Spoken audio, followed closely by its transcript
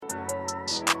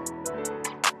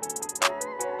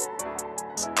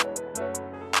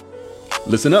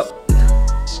Listen up.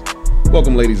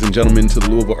 Welcome, ladies and gentlemen, to the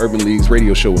Louisville Urban League's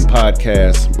radio show and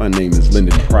podcast. My name is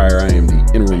Lyndon Pryor. I am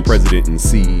the interim president and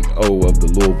CEO of the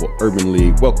Louisville Urban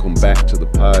League. Welcome back to the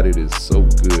pod. It is so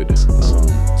good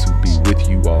to be with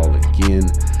you all again.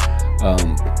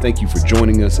 Thank you for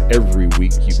joining us every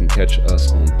week. You can catch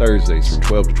us on Thursdays from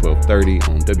 12 to 12:30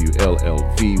 on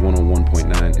WLLV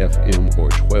 101.9 FM or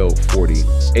 1240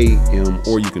 AM,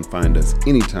 or you can find us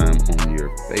anytime on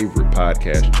your favorite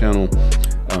podcast channel.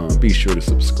 Be sure to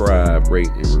subscribe, rate,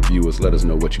 and review us. Let us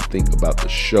know what you think about the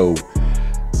show.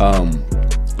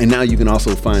 And now you can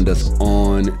also find us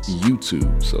on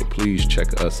YouTube, so please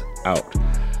check us out.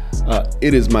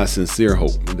 It is my sincere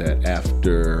hope that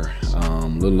after a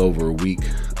little over a week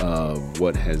of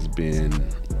what has been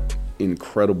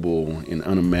incredible and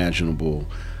unimaginable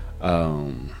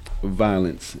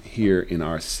violence here in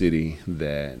our city,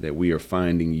 that we are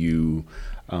finding you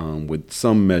with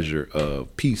some measure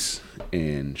of peace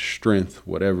and strength,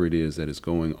 whatever it is that is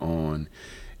going on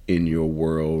in your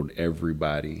world.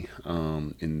 Everybody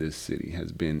in this city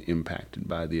has been impacted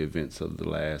by the events of the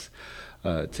last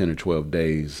 10 or 12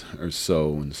 days or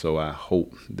so. And so I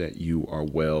hope that you are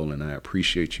well, and I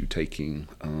appreciate you taking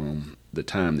the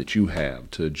time that you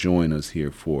have to join us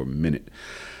here for a minute.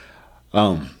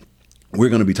 We're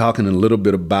going to be talking a little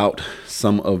bit about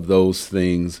some of those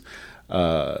things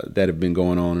that have been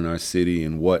going on in our city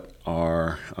and what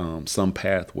are some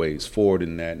pathways forward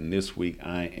in that. And this week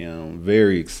I am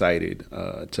very excited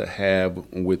to have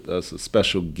with us a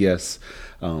special guest,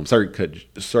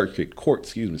 Circuit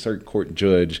Court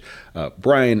Judge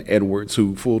Brian Edwards,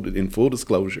 who, in full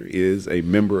disclosure, is a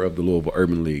member of the Louisville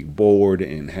Urban League board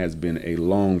and has been a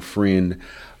long friend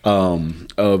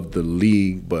of the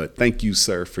league. But thank you,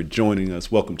 sir, for joining us.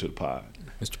 Welcome to the pod.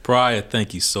 Mr. Pryor,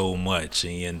 thank you so much,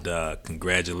 and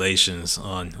congratulations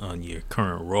on your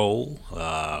current role.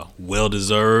 Well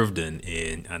deserved,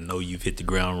 and I know you've hit the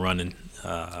ground running.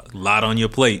 A lot on your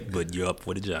plate, but you're up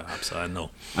for the job, so I know.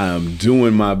 I'm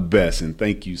doing my best, and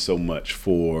thank you so much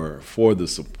for the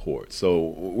support. So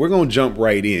we're gonna jump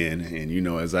right in, and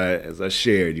as I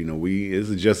shared, this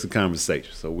is just a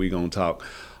conversation, so we're gonna talk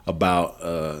about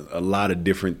a lot of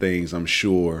different things, I'm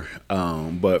sure.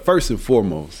 But first and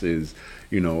foremost is,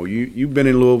 you've been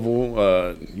in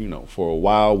Louisville, for a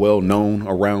while, well known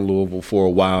around Louisville for a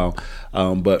while.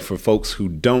 But for folks who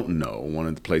don't know, one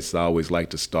of the places I always like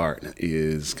to start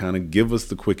is kind of give us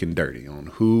the quick and dirty on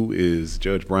who is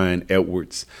Judge Brian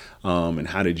Edwards, and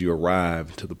how did you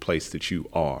arrive to the place that you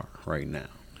are right now?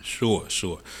 Sure.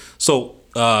 So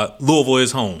Louisville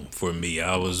is home for me.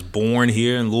 I was born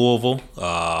here in Louisville,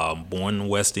 born in the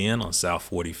West End on South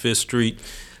 45th Street.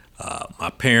 My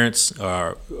parents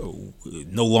are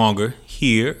no longer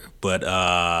here, but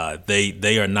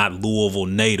they are not Louisville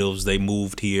natives. They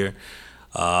moved here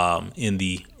in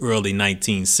the early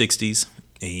 1960s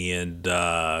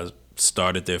and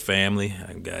started their family.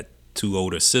 I got two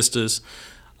older sisters.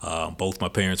 Both my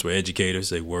parents were educators.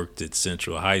 They worked at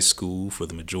Central High School for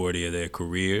the majority of their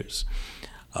careers.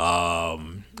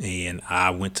 And I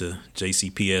went to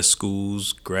JCPS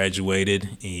schools,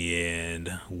 graduated,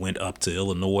 and went up to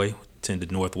Illinois,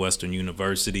 attended Northwestern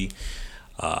University,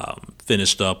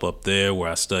 finished up there where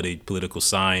I studied political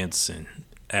science and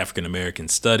African American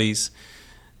studies.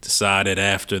 Decided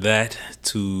after that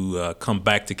to come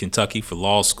back to Kentucky for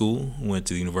law school. Went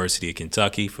to the University of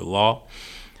Kentucky for law.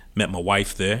 Met my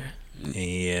wife there,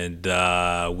 and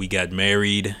we got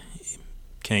married.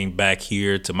 Came back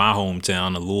here to my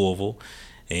hometown of Louisville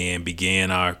and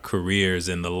began our careers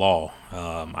in the law.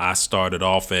 I started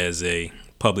off as a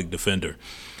public defender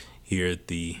here at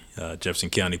the Jefferson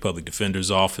County Public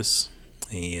Defender's Office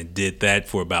and did that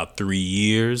for about 3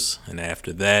 years. And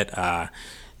after that, I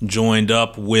joined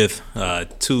up with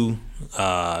two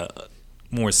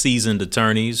more seasoned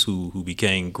attorneys who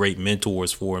became great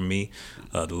mentors for me,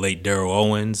 the late Darrell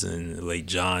Owens and the late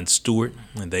John Stewart.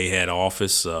 And they had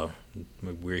office.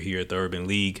 We're here at the Urban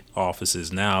League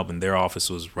offices now, but their office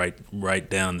was right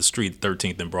down the street,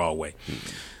 13th and Broadway. Mm-hmm.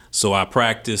 So I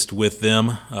practiced with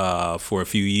them for a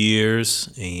few years,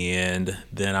 and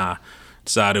then I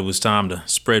decided it was time to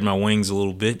spread my wings a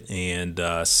little bit and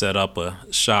set up a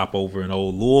shop over in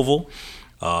Old Louisville,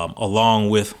 along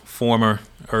with former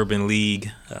Urban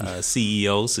League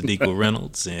CEO Sadiqa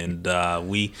Reynolds, and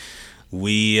we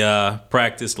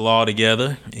practiced law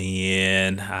together,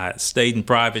 and I stayed in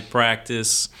private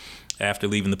practice after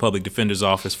leaving the public defender's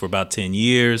office for about 10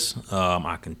 years.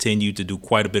 I continued to do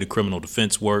quite a bit of criminal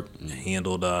defense work,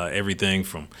 handled everything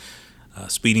from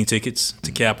speeding tickets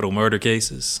to capital murder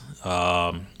cases.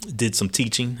 Did some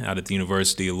teaching out at the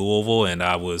University of Louisville, and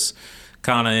I was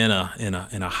kind of in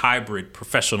a hybrid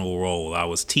professional role. I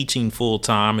was teaching full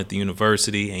time at the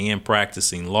university and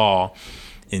practicing law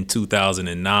in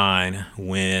 2009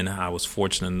 when I was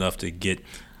fortunate enough to get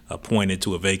appointed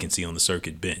to a vacancy on the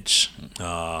circuit bench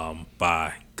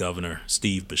by Governor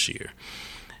Steve Beshear.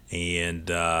 And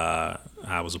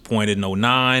I was appointed in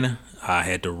 2009. I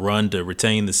had to run to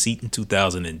retain the seat in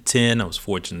 2010. I was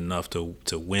fortunate enough to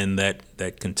win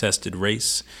that contested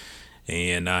race,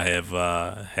 and I have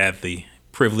had the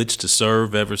privilege to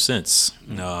serve ever since.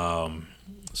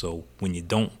 So when you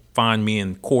don't find me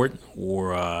in court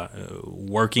or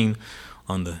working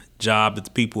on the job that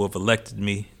the people have elected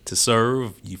me to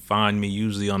serve, you find me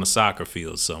usually on a soccer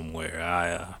field somewhere.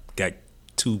 I got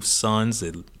 2 sons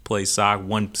that play soccer.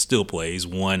 One still plays,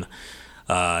 one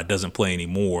doesn't play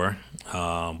anymore.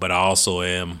 But I also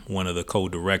am one of the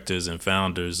co-directors and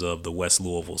founders of the West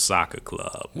Louisville Soccer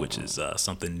Club, which is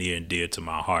something near and dear to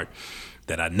my heart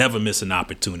that I never miss an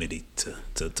opportunity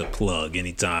to plug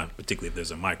anytime, particularly if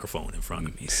there's a microphone in front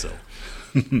of me. So,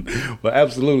 well,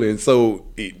 absolutely. And so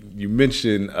you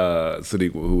mentioned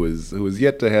Sadiqa, who is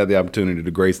yet to have the opportunity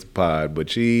to grace the pod, but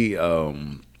she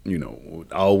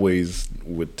always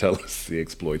would tell us the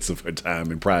exploits of her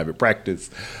time in private practice.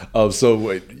 So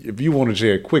if you want to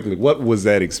share quickly, what was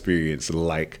that experience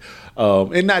like?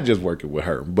 And not just working with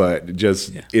her, but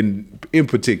just in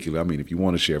particular, I mean, if you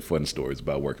want to share fun stories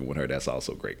about working with her, that's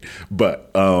also great.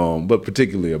 But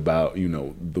particularly about,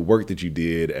 the work that you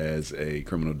did as a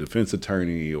criminal defense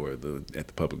attorney or at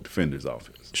the public defender's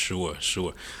office. Sure.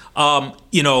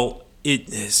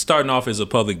 It starting off as a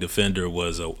public defender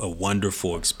was a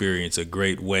wonderful experience, a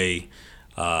great way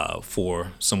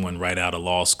for someone right out of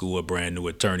law school, a brand new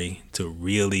attorney, to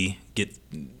really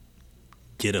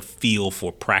get a feel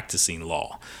for practicing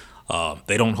law.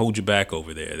 They don't hold you back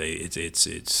over there.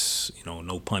 It's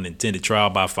no pun intended,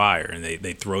 trial by fire, and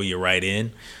they throw you right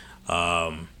in.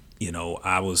 I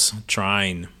was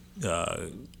trying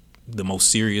the most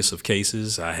serious of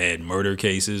cases. I had murder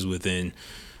cases within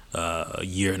a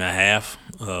year and a half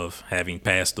of having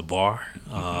passed the bar.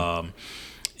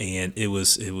 And it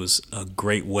was a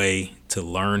great way to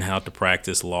learn how to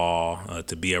practice law,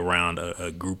 to be around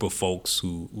a group of folks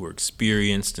who were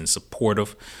experienced and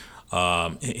supportive,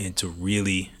 and to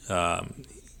really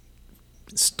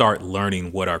start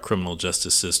learning what our criminal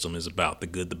justice system is about, the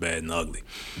good, the bad, and the ugly.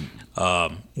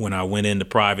 When I went into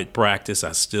private practice,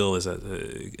 I still, as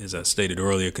I stated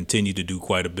earlier, continued to do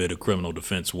quite a bit of criminal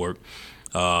defense work.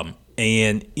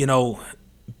 And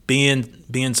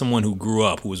being someone who grew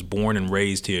up, who was born and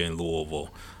raised here in Louisville,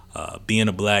 being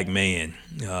a black man,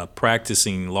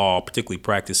 practicing law, particularly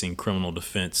practicing criminal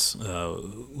defense,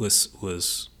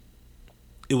 was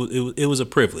a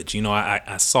privilege.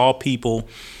 I saw people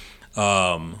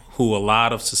who a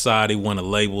lot of society want to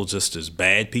label just as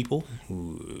bad people,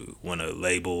 who want to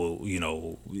label,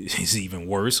 is even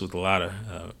worse, with a lot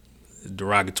of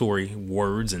derogatory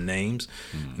words and names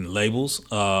and labels.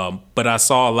 But I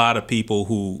saw a lot of people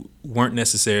who weren't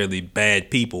necessarily bad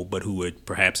people, but who had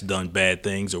perhaps done bad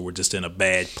things or were just in a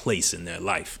bad place in their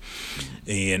life.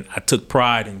 And I took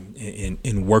pride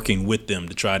in working with them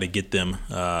to try to get them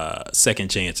second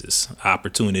chances,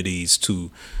 opportunities to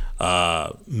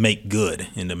make good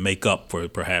and to make up for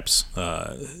perhaps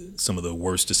some of the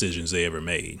worst decisions they ever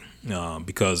made.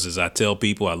 Because as I tell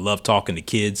people, I love talking to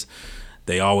kids.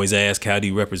 They always ask, how do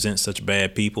you represent such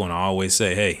bad people? And I always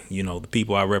say, hey, the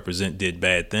people I represent did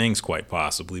bad things quite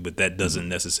possibly, but that doesn't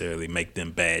necessarily make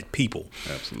them bad people.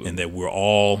 Absolutely. And that we're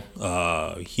all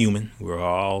human. We're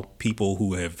all people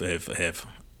who have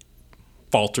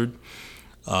faltered,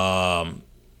 and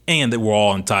that we're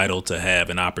all entitled to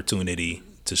have an opportunity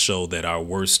to show that our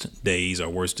worst days, our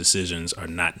worst decisions are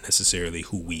not necessarily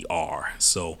who we are.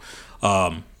 So,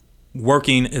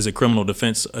 working as a criminal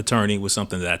defense attorney was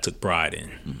something that I took pride in.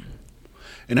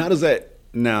 And how does that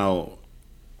now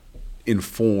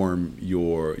inform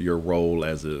your role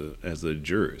as a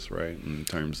jurist, right, in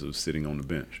terms of sitting on the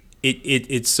bench?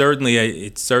 It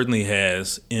certainly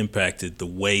has impacted the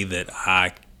way that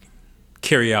I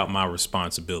carry out my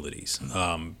responsibilities.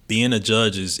 Being a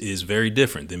judge is very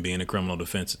different than being a criminal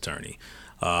defense attorney.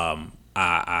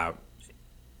 I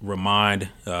remind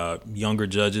younger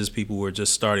judges, people who are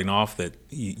just starting off, that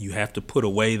you have to put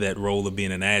away that role of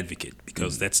being an advocate,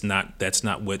 because that's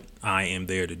not what I am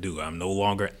there to do. I'm no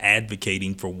longer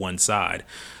advocating for one side.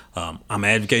 I'm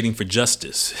advocating for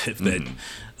justice, if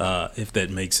that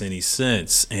makes any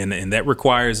sense, and that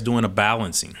requires doing a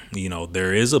balancing.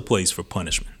 There is a place for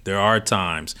punishment. There are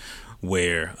times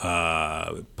where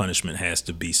punishment has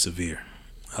to be severe.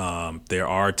 There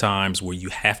are times where you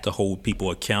have to hold people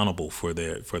accountable for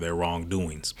their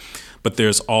wrongdoings, but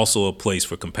there's also a place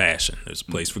for compassion. There's a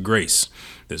place for grace.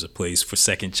 There's a place for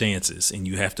second chances, and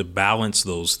you have to balance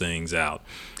those things out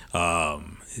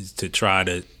to try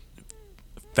to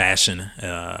fashion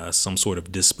some sort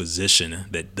of disposition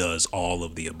that does all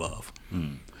of the above.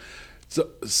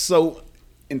 So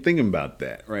in thinking about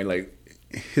that, right? Like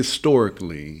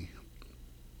historically,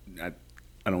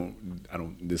 I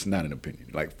don't, this is not an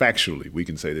opinion. Like factually, we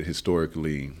can say that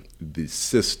historically, the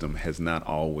system has not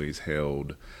always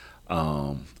held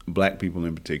Black people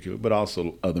in particular, but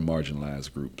also other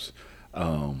marginalized groups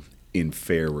in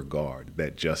fair regard.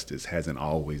 That justice hasn't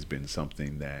always been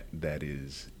something that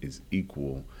is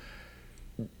equal.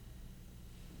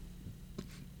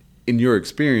 In your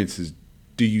experiences,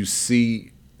 do you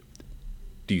see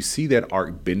that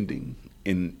arc bending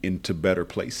into better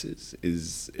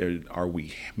places? Are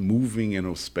we moving in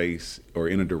a space or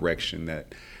in a direction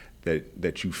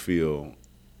that you feel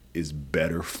is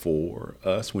better for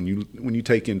us when you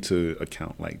take into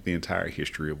account like the entire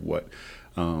history of what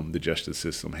the justice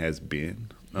system has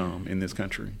been in this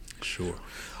country? Sure.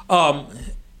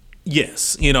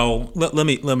 Yes.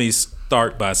 Let me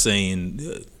start by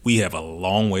saying we have a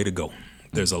long way to go.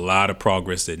 There's a lot of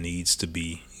progress that needs to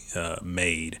be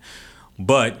made,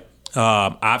 but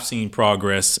I've seen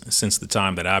progress since the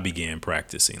time that I began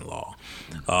practicing law.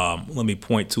 Let me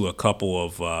point to a couple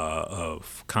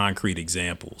of concrete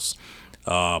examples.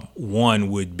 One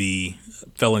would be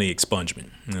felony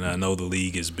expungement, and I know the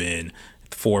league has been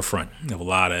at the forefront of a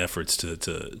lot of efforts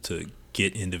to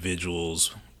get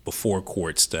individuals before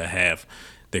courts to have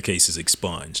their cases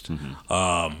expunged.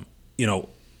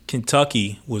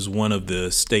 Kentucky was one of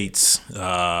the states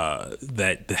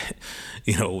that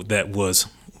was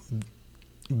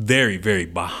very, very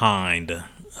behind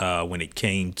when it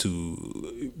came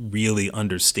to really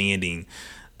understanding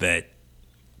that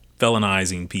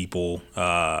felonizing people,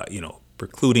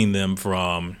 precluding them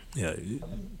from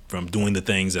doing the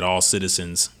things that all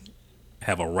citizens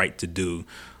have a right to do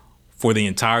for the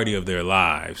entirety of their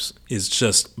lives is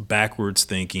just backwards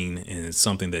thinking, and it's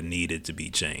something that needed to be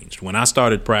changed. When I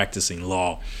started practicing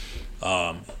law,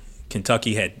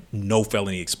 Kentucky had no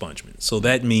felony expungement. So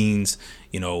that means,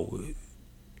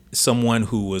 someone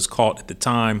who was caught at the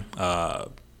time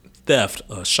theft,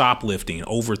 shoplifting,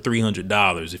 over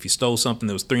 $300. If you stole something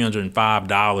that was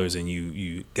 $305 and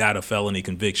you got a felony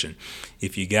conviction,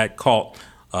 if you got caught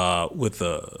with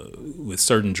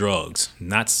certain drugs,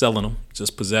 not selling them,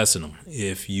 just possessing them,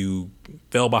 if you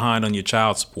fell behind on your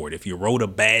child support, if you wrote a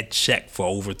bad check for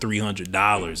over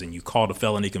 $300 and you caught a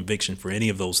felony conviction for any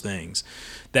of those things,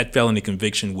 that felony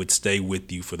conviction would stay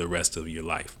with you for the rest of your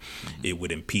life. It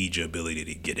would impede your ability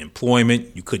to get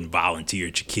employment. You couldn't volunteer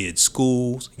at your kids'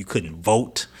 schools. You couldn't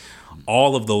vote.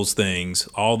 All of those things,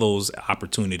 all those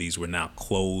opportunities were now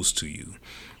closed to you.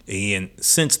 And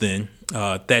since then,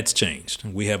 that's changed.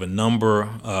 We have a number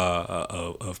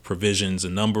of provisions, a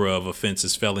number of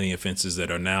offenses, felony offenses that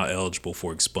are now eligible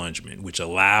for expungement, which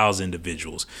allows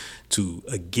individuals to,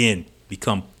 again,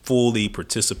 become fully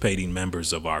participating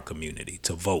members of our community,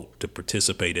 to vote, to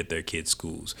participate at their kids'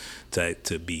 schools,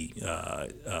 to be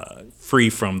free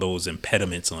from those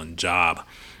impediments on job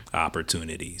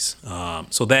opportunities.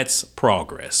 So that's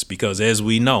progress, because as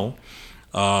we know,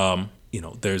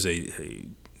 there's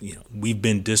we've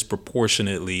been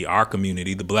disproportionately, our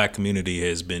community, the Black community,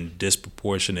 has been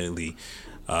disproportionately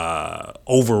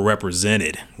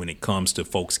overrepresented when it comes to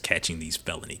folks catching these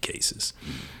felony cases.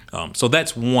 So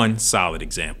that's one solid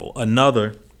example.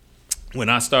 Another, when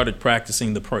I started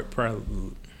practicing,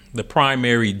 the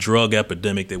primary drug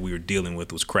epidemic that we were dealing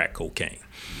with was crack cocaine.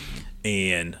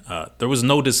 And there was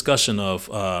no discussion of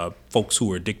folks who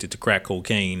were addicted to crack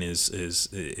cocaine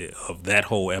of that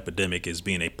whole epidemic as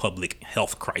being a public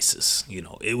health crisis.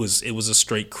 It was a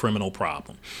straight criminal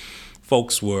problem.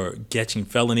 Folks were catching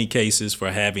felony cases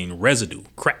for having residue,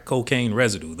 crack cocaine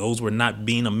residue. Those were not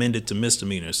being amended to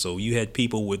misdemeanors. So you had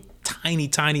people with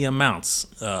tiny amounts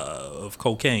of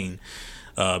cocaine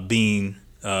being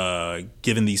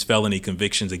given these felony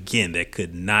convictions, again, that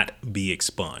could not be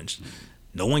expunged.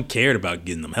 No one cared about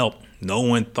getting them help. No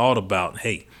one thought about,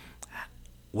 hey,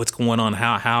 what's going on?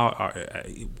 How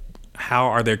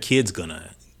are their kids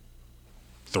gonna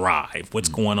thrive? What's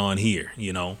going on here?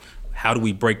 How do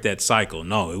we break that cycle?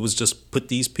 No, it was just put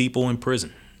these people in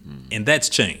prison, and that's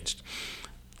changed.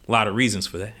 A lot of reasons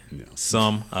for that. Yeah.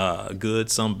 Some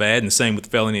good, some bad, and the same with the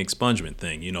felony expungement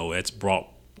thing. That's brought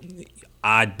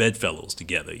odd bedfellows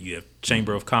together. You have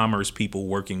Chamber of Commerce people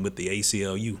working with the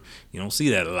ACLU. You don't see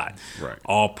that a lot. Right.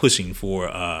 All pushing for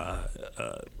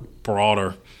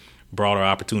broader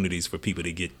opportunities for people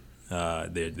to get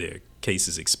their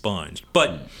cases expunged.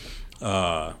 But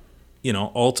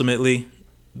ultimately,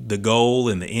 the goal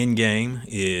and the end game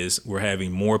is we're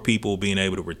having more people being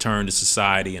able to return to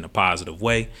society in a positive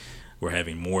way. We're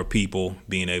having more people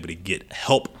being able to get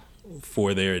help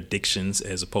for their addictions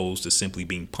as opposed to simply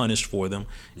being punished for them,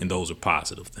 and those are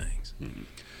positive things. Mm-hmm.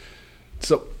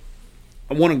 So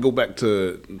I want to go back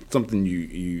to something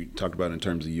you talked about in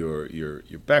terms of your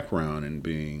background and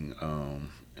being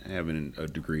having a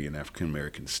degree in African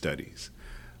American studies.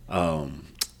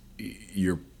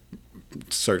 You're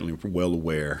certainly well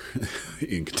aware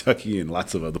in Kentucky and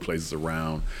lots of other places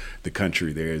around the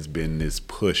country there has been this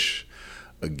push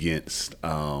against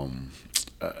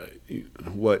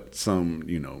what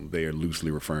some, they are loosely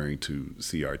referring to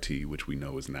CRT, which we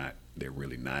know is not, they're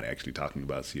really not actually talking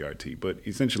about CRT, but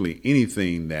essentially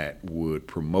anything that would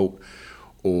promote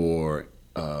or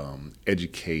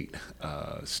educate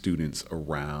students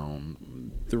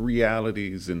around the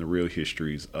realities and the real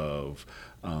histories of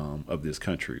this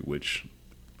country, which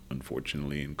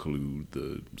unfortunately include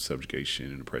the subjugation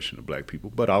and oppression of Black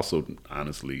people, but also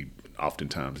honestly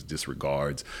oftentimes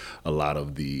disregards a lot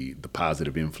of the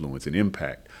positive influence and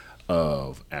impact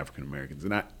of African Americans.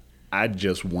 And I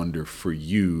just wonder for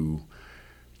you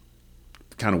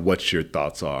kind of what your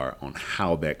thoughts are on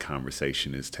how that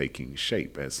conversation is taking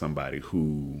shape as somebody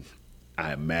who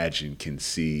I imagine can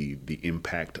see the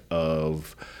impact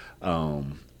of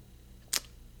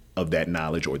that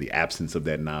knowledge or the absence of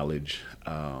that knowledge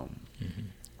on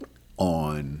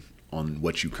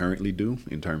what you currently do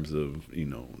in terms of,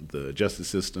 the justice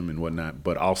system and whatnot,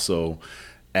 but also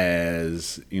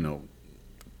as,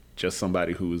 just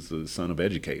somebody who is the son of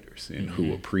educators and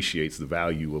who appreciates the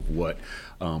value of what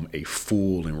a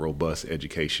full and robust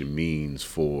education means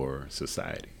for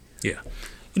society. Yeah.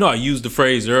 I used the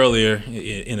phrase earlier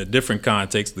in a different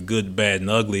context, the good, bad, and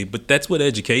ugly, but that's what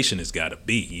education has got to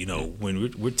be.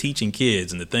 When we're teaching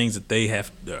kids and the things that they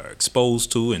are exposed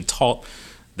to and taught,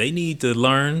 they need to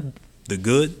learn the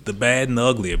good, the bad, and the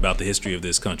ugly about the history of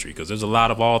this country, because there's a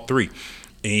lot of all three.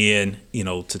 And,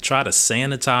 to try to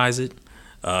sanitize it,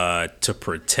 to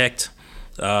protect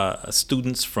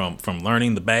students from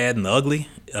learning the bad and the ugly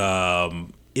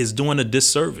is doing a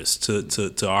disservice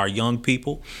to our young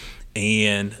people.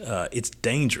 And it's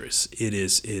dangerous. It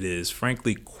is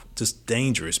frankly just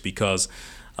dangerous because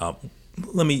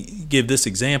let me give this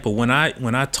example. When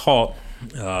I taught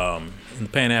in the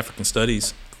Pan-African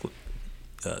Studies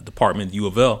department at U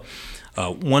of L,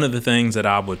 one of the things that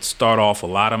I would start off a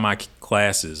lot of my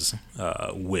classes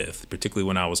with, particularly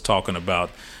when I was talking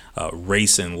about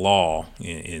race and law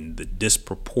and the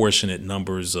disproportionate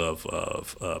numbers of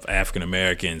African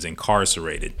Americans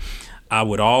incarcerated, I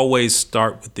would always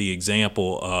start with the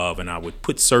example of, and I would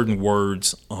put certain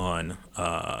words on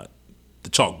the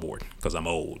chalkboard because I'm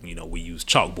old. We used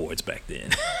chalkboards back then.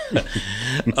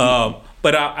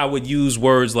 But I would use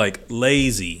words like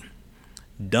lazy,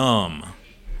 dumb,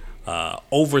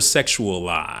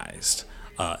 over-sexualized,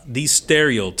 these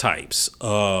stereotypes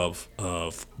of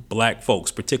Black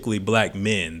folks, particularly Black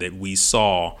men, that we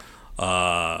saw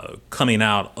coming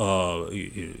out of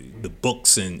the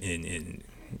books and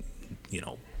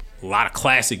a lot of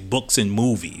classic books and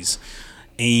movies.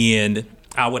 And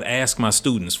I would ask my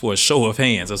students for a show of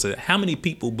hands. I said, how many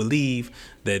people believe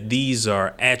that these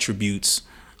are attributes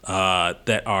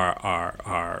that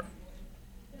are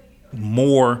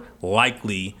more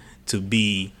likely to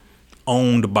be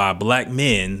owned by Black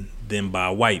men than by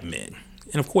white men?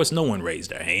 And of course, no one raised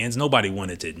their hands. Nobody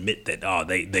wanted to admit that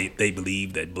they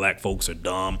believe that Black folks are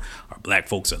dumb or Black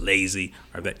folks are lazy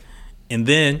or that. And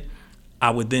then I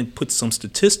would then put some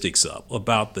statistics up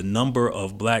about the number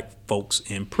of Black folks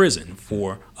in prison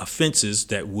for offenses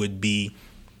that would be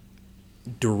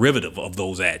derivative of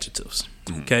those adjectives.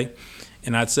 Okay?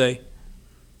 And I'd say,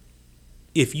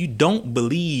 if you don't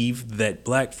believe that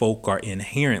Black folk are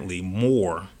inherently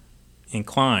more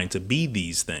inclined to be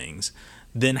these things,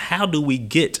 then how do we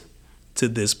get to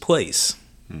this place?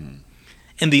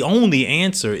 And the only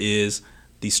answer is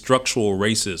the structural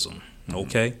racism.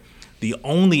 Okay? The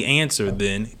only answer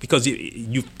then, because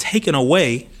you've taken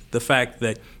away the fact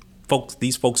that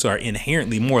these folks are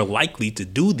inherently more likely to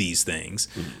do these things.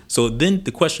 So then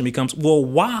the question becomes, well,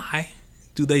 why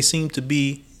do they seem to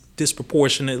be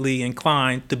disproportionately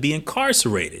inclined to be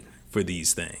incarcerated for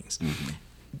these things?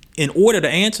 In order to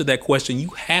answer that question, you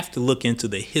have to look into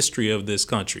the history of this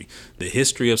country, the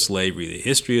history of slavery, the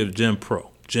history of Jim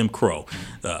Jim Crow,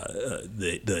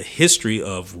 the history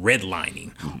of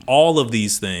redlining, all of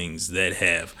these things that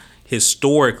have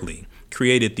historically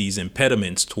created these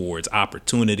impediments towards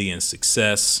opportunity and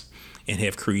success, and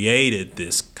have created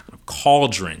this kind of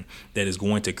cauldron that is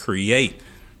going to create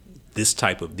these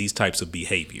types of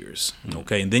behaviors.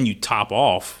 Okay, and then you top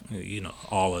off,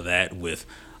 all of that with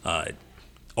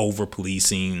over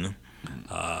policing,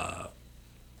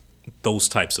 those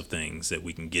types of things that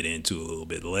we can get into a little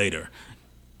bit later.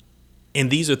 And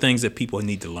these are things that people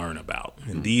need to learn about.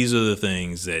 And these are the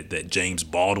things that James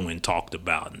Baldwin talked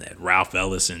about, and that Ralph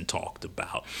Ellison talked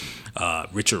about,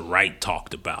 Richard Wright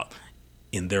talked about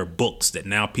in their books that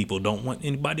now people don't want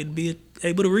anybody to be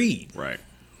able to read. Right.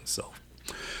 So,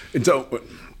 and so,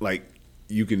 like,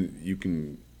 you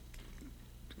can,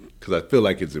 because I feel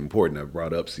like it's important. I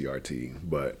brought up CRT,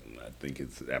 but I think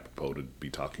it's apropos to be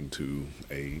talking to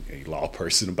a law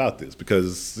person about this,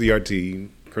 because CRT,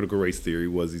 critical race theory,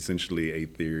 was essentially a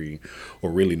theory, or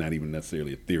really not even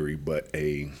necessarily a theory, but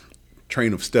a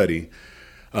train of study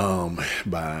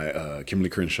by Kimberly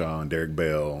Crenshaw and Derek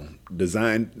Bell,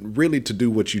 designed really to do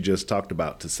what you just talked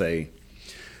about, to say,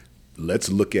 let's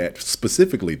look at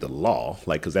specifically the law,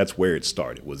 because that's where it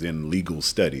started, was in legal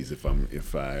studies,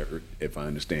 if I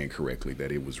understand correctly,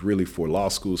 that it was really for law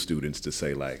school students to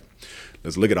say, like,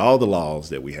 let's look at all the laws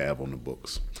that we have on the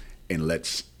books, and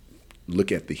let's look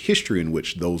at the history in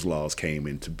which those laws came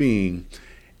into being,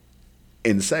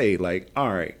 and say, like,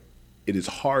 all right, it is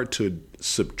hard to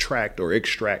subtract or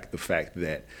extract the fact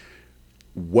that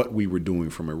what we were doing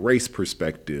from a race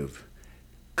perspective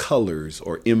colors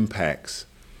or impacts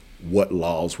what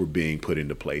laws were being put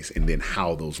into place, and then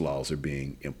how those laws are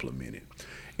being implemented.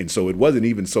 And so it wasn't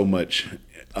even so much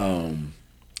a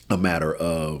matter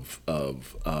of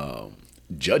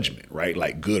judgment, right?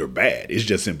 Like good or bad. It's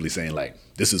just simply saying, like,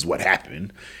 this is what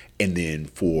happened. And then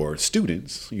for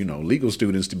students, legal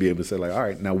students, to be able to say, like, all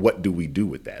right, now what do we do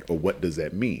with that? Or what does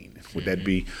that mean? Would that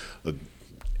be an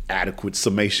adequate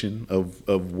summation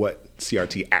of what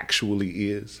CRT actually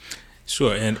is?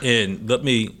 Sure. And let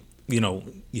me,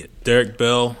 Derek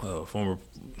Bell, a former,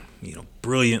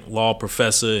 brilliant law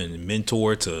professor and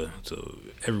mentor to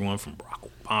everyone from Barack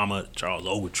Obama, Charles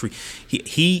Ogletree.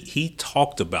 He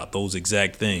talked about those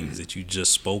exact things that you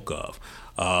just spoke of,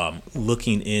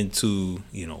 looking into,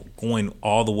 going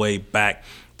all the way back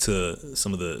to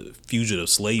some of the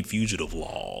slave fugitive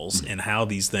laws, and how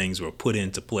these things were put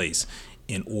into place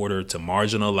in order to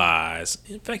marginalize,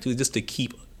 effectively just to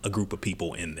keep a group of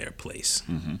people in their place.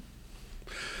 Mm-hmm.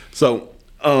 So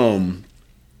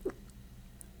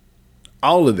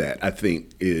all of that, I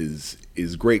think, is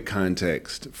great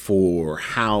context for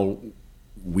how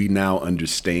we now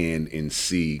understand and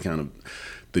see kind of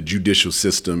the judicial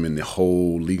system and the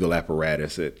whole legal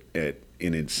apparatus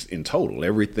in total.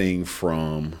 Everything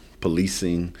from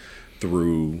policing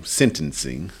through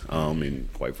sentencing,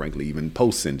 and quite frankly, even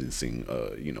post-sentencing,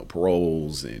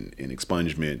 paroles and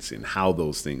expungements, and how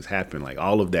those things happen. Like,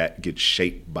 all of that gets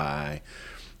shaped by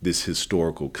this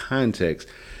historical context.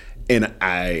 And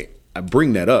I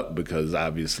bring that up because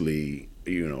obviously,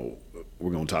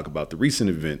 we're going to talk about the recent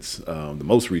events, the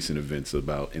most recent events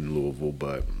in Louisville,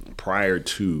 but prior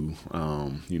to,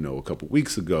 a couple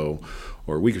weeks ago,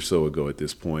 or a week or so ago at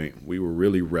this point, we were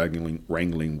really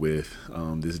wrangling with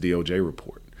this DOJ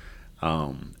report,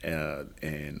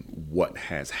 and what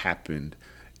has happened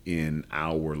in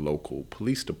our local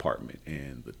police department,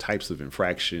 and the types of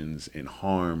infractions and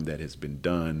harm that has been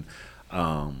done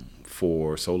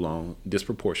for so long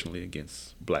disproportionately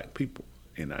against Black people.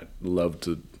 And I love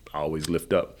to always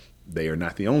lift up, they are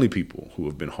not the only people who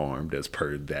have been harmed as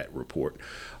per that report,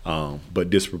 but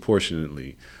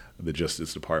disproportionately the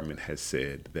Justice Department has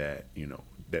said that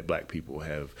that Black people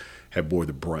have bore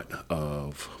the brunt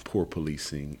of poor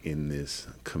policing in this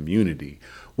community.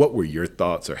 What were your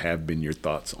thoughts, or have been your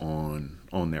thoughts on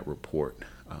that report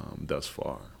thus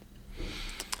far?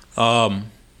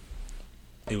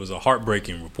 It was a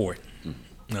heartbreaking report.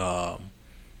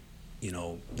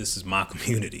 This is my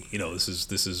community.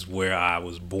 This is where I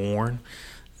was born.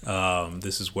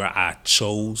 This is where I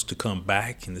chose to come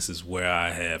back, and this is where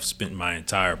I have spent my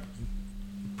entire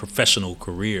professional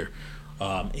career.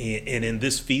 And in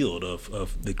this field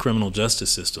of the criminal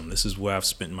justice system, this is where I've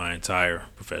spent my entire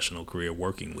professional career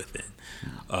working within.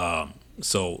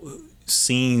 So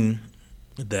seeing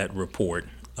that report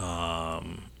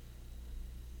from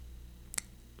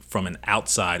an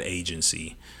outside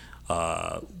agency,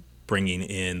 bringing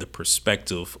in the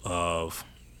perspective of,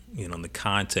 in the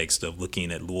context of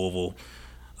looking at Louisville,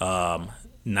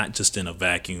 not just in a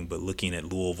vacuum, but looking at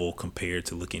Louisville compared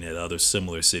to looking at other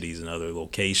similar cities and other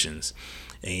locations,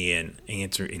 and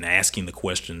asking the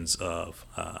questions of,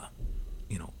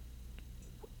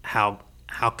 how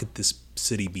could this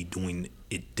city be doing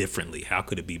it differently? How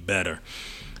could it be better?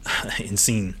 And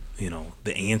seeing,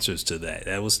 the answers to that.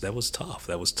 That was tough.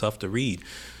 That was tough to read.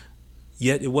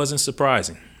 Yet it wasn't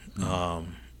surprising. My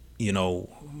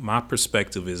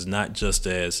perspective is not just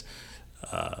as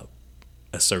a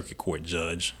circuit court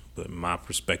judge, but my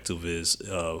perspective is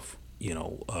of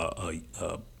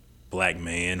a black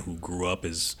man who grew up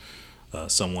as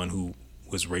someone who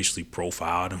was racially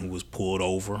profiled and who was pulled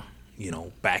over,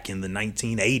 back in the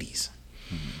 1980s.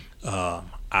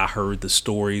 I heard the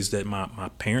stories that my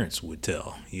parents would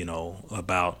tell,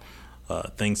 about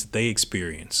things that they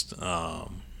experienced,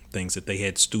 things that they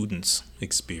had students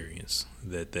experience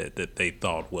that they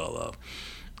thought well of.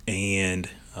 And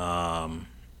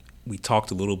we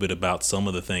talked a little bit about some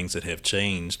of the things that have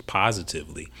changed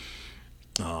positively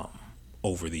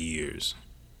over the years.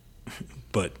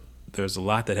 But there's a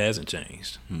lot that hasn't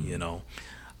changed,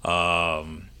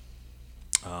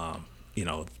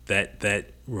 that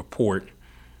report,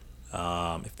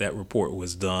 if that report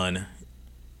was done,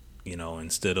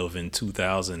 instead of in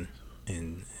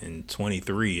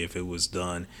 2023, if it was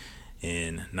done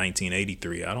in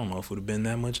 1983, I don't know if it would have been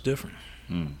that much different,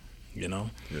 Yeah.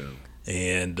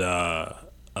 And,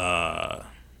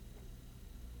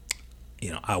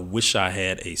 I wish I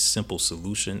had a simple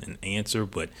solution and answer,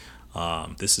 but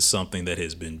this is something that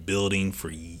has been building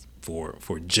for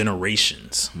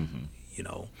generations,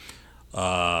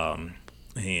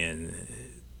 and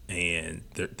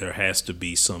there has to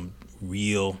be some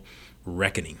real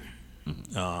reckoning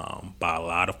by a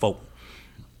lot of folk,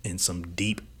 and some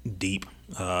deep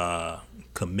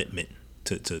commitment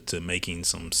to making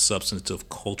some substantive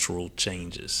cultural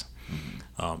changes,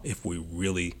 if we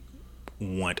really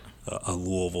want a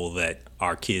Louisville that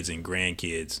our kids and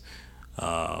grandkids,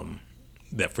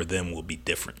 that for them will be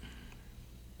different.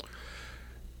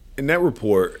 In that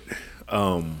report,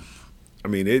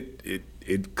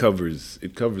 it covers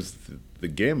the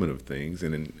gamut of things,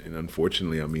 and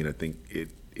unfortunately, I think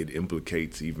it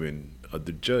implicates even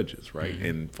other judges, right,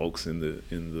 and folks in the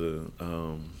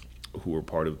who are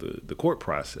part of the court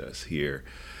process here.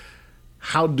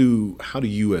 How do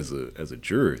you as a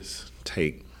jurist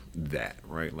take that,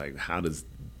 right? Like, how does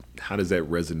that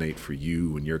resonate for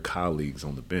you and your colleagues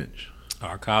on the bench?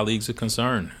 Our colleagues are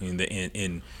concerned,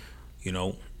 and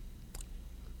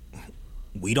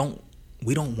we don't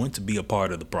want to be a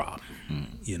part of the problem.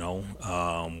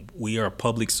 We are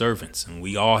public servants, and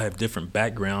we all have different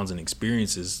backgrounds and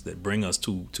experiences that bring us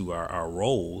to our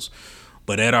roles.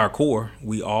 But at our core,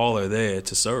 we all are there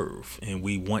to serve, and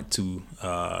we want to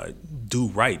do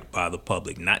right by the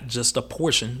public, not just a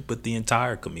portion, but the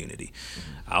entire community.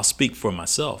 I'll speak for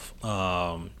myself.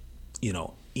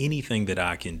 Anything that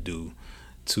I can do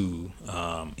to,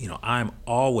 I'm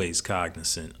always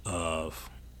cognizant of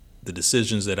the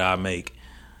decisions that I make,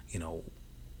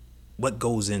 what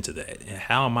goes into that, and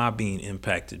how am I being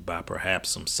impacted by perhaps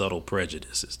some subtle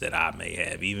prejudices that I may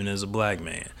have, even as a black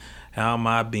man. How am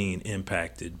I being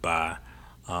impacted by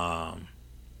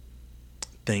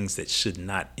things that should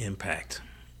not impact,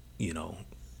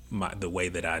 the way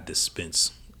that I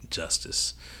dispense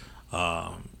justice?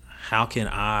 How can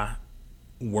I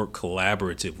work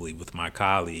collaboratively with my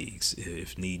colleagues,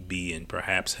 if need be, and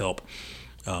perhaps help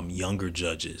younger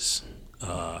judges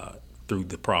through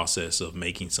the process of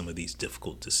making some of these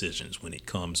difficult decisions when it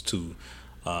comes to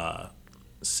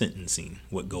sentencing,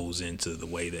 what goes into the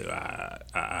way that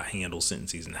I handle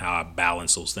sentences and how I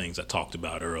balance those things I talked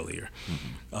about earlier.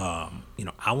 I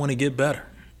want to get better.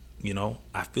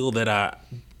 I feel that I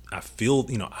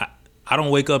don't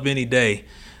wake up any day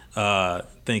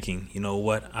thinking,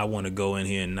 what, I want to go in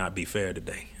here and not be fair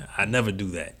today. I never do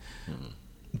that.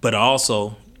 But I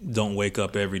also don't wake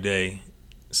up every day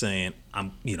saying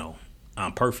I'm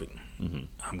perfect.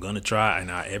 I'm going to try, and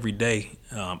every day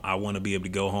I want to be able to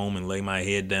go home and lay my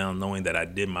head down knowing that I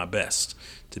did my best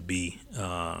to be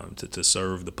to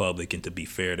serve the public and to be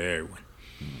fair to everyone.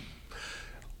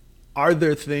 Are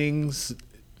there things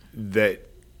that,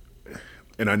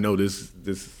 and I know this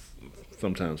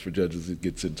sometimes for judges it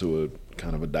gets into a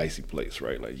kind of a dicey place,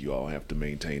 right? Like, you all have to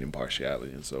maintain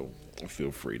impartiality, and so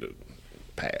feel free to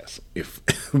pass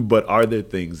but are there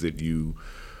things that you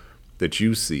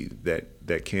see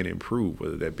that can improve,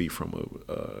 whether that be from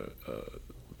a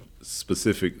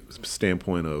specific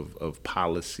standpoint of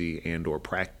policy and or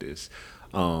practice,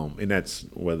 and that's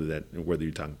whether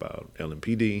you're talking about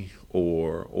LMPD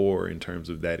or in terms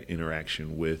of that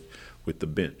interaction with with the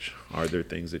bench? Are there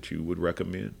things that you would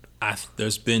recommend?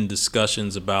 There's been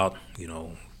discussions about,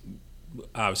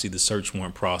 obviously the search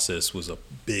warrant process was a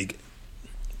big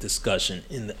discussion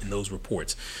in those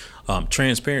reports.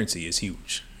 Transparency is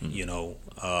huge.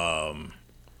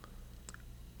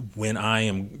 When I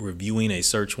am reviewing a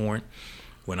search warrant,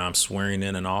 when I'm swearing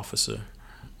in an officer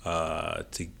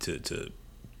to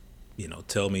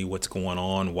tell me what's going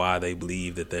on, why they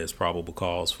believe that there's probable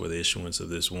cause for the issuance of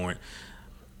this warrant,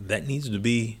 that needs to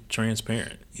be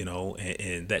transparent,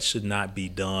 and that should not be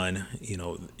done.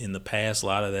 In the past, a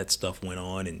lot of that stuff went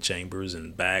on in chambers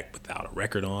and back without a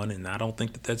record on, and I don't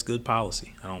think that that's good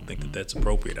policy. I don't think that that's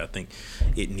appropriate. I think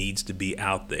it needs to be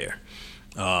out there.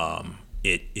 I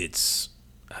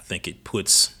think it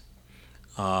puts,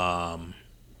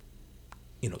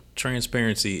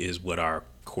 transparency is what our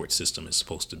court system is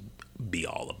supposed to be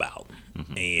all about.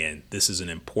 And this is an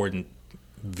important,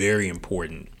 very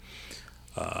important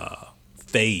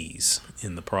phase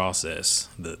in the process,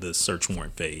 the search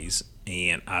warrant phase,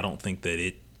 and I don't think that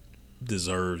it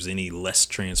deserves any less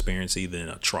transparency than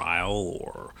a trial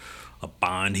or a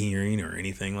bond hearing or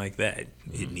anything like that.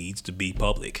 It needs to be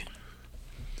public.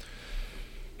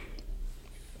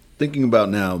 Thinking about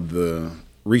now the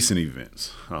recent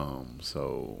events,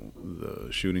 so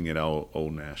the shooting at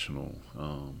Old National,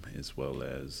 as well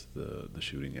as the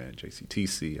shooting at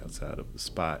JCTC outside of the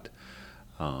spot,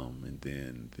 and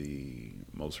then the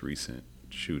most recent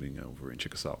shooting over in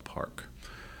Chickasaw Park.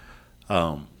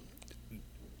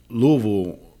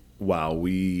 Louisville, while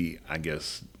we, I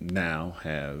guess, now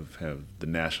have the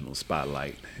national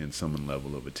spotlight and some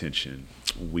level of attention,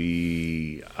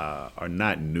 we are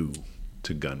not new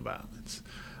to gun violence.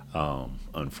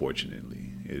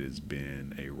 Unfortunately, it has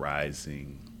been a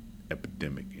rising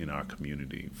epidemic in our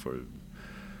community for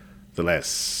the last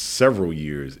several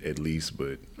years at least,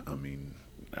 but I mean,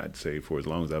 I'd say for as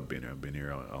long as I've been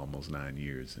here almost 9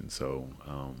 years, and so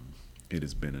it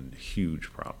has been a huge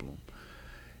problem.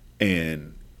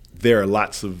 And there are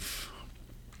lots of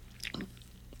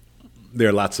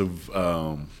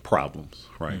problems,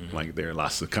 right? Like there are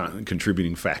lots of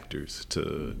contributing factors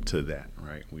to that,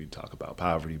 right? We talk about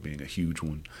poverty being a huge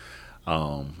one,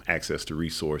 access to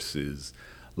resources,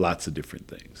 lots of different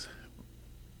things.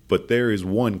 But there is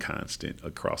one constant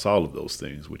across all of those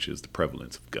things, which is the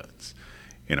prevalence of guns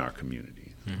in our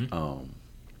community.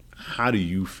 How do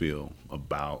you feel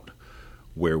about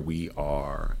where we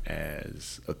are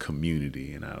as a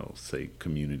community, and I'll say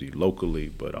community locally,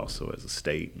 but also as a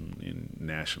state and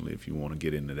nationally, if you want to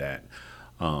get into that,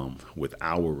 with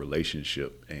our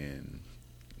relationship and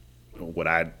what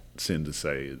I tend to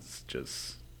say is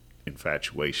just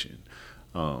infatuation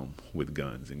with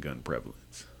guns and gun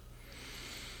prevalence?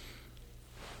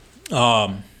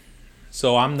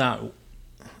 So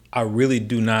I really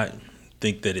do not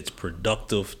think that it's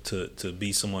productive to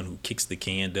be someone who kicks the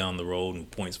can down the road and who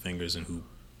points fingers and who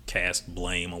casts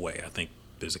blame away. I think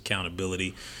there's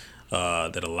accountability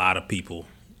that a lot of people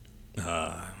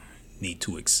need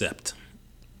to accept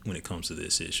when it comes to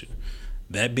this issue.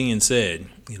 That being said,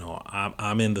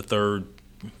 I'm in the third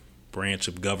branch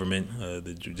of government,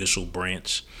 the judicial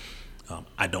branch.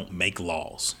 I don't make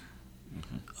laws.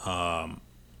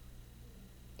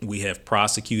 We have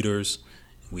prosecutors.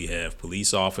 We have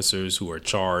police officers who are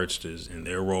charged in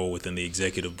their role within the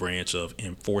executive branch of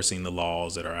enforcing the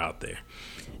laws that are out there.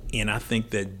 And I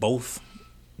think that both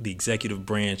the executive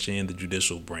branch and the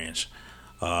judicial branch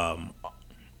are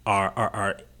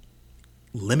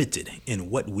limited in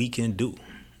what we can do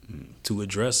to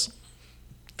address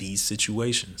these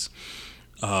situations,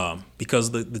 because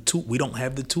we don't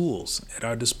have the tools at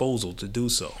our disposal to do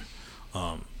so.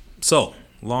 So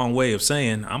long way of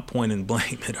saying I'm pointing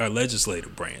blame at our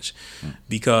legislative branch,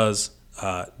 because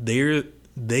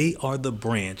they are the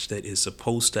branch that is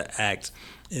supposed to act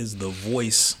as the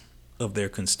voice of their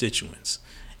constituents.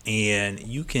 And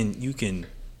you can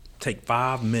take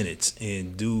 5 minutes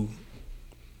and do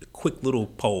a quick little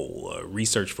poll,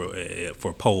 research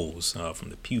for polls from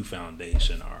the Pew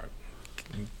Foundation or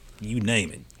you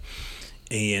name it.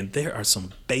 And there are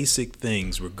some basic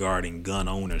things regarding gun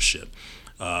ownership.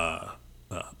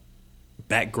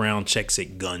 Background checks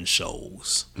at gun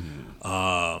shows,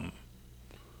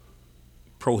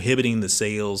 prohibiting the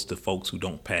sales to folks who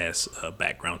don't pass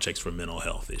background checks for mental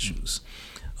health issues,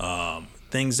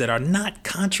 things that are not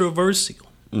controversial.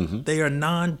 They are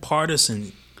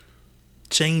nonpartisan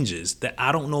changes that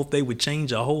I don't know if they would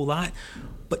change a whole lot,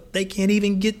 but they can't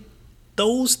even get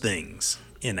those things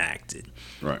enacted.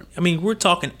 Right. I mean, we're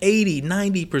talking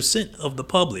 80-90% of the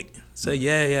public say,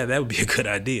 yeah, that would be a good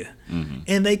idea.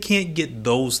 And they can't get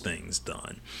those things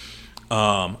done.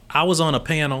 I was on a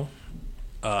panel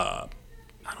I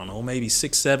don't know, maybe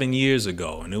 6-7 years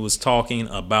ago, and it was talking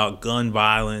about gun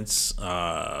violence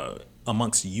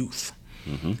amongst youth.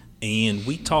 Mm-hmm. And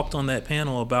we talked on that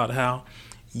panel about how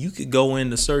you could go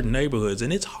into certain neighborhoods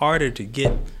and it's harder to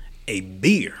get a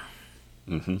beer.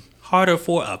 Mm-hmm. Harder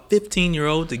for a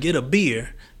 15-year-old to get a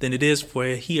beer than it is for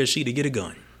he or she to get a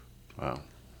gun. Wow.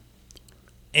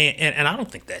 And I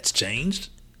don't think that's changed.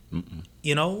 Mm-mm.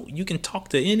 You know, you can talk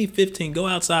to any 15, go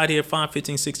outside here, find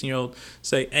 15, 16-year-old,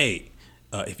 say, hey,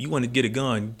 if you want to get a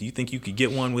gun, do you think you could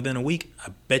get one within a week?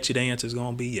 I bet you the answer is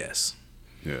going to be yes.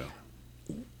 Yeah.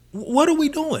 What are we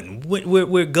doing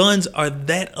where guns are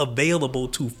that available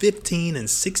to 15 and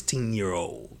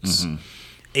 16-year-olds? Mm-hmm.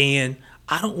 And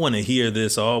I don't want to hear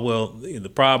this,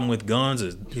 the problem with guns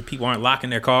is people aren't locking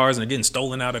their cars and they're getting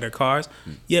stolen out of their cars.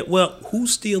 Mm-hmm. Yet,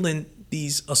 who's stealing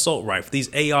these assault rifles, these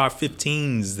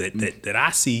AR-15s that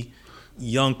I see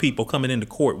young people coming into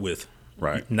court with?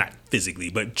 Right. Not physically,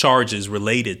 but charges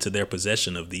related to their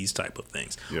possession of these type of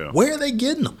things. Yeah. Where are they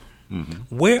getting them?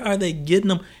 Mm-hmm. Where are they getting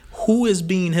them? Who is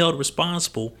being held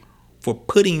responsible for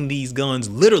putting these guns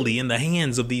literally in the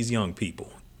hands of these young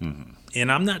people? Mm-hmm.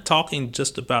 And I'm not talking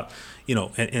just about,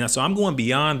 and so I'm going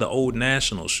beyond the Old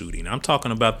National shooting. I'm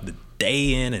talking about the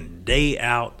day in and day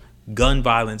out gun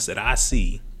violence that I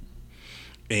see.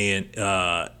 And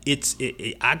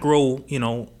I grow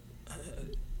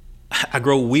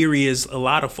weary as a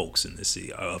lot of folks in the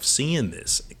city of seeing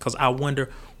this, because I wonder,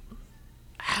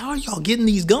 how are y'all getting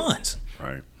these guns?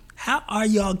 Right. How are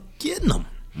y'all getting them?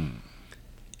 Mm.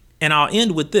 And I'll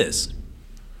end with this.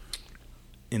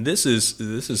 And this is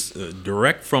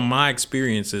direct from my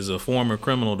experience as a former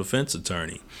criminal defense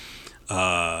attorney.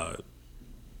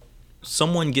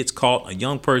 Someone gets caught, a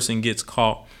young person gets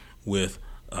caught with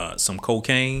some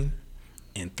cocaine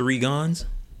and 3 guns.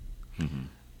 Mm-hmm.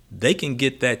 They can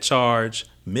get that charge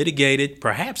mitigated,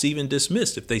 perhaps even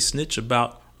dismissed if they snitch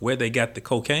about where they got the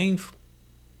cocaine.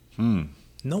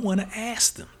 No one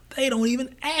asked them. They don't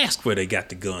even ask where they got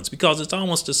the guns because it's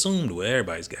almost assumed, well,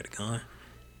 everybody's got a gun.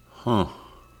 Huh.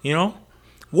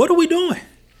 What are we doing?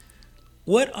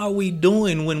 What are we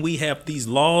doing when we have these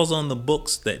laws on the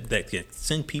books that can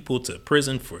send people to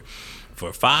prison for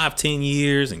 5-10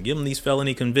 years and give them these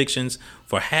felony convictions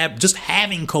for just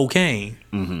having cocaine?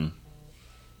 Mm-hmm.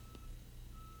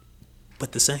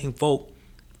 But the same folk,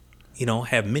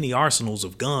 have many arsenals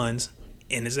of guns,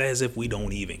 and it's as if we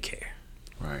don't even care.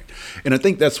 Right. And I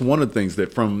think that's one of the things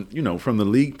that from the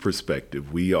league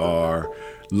perspective, we are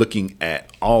looking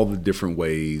at all the different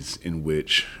ways in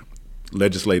which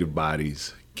legislative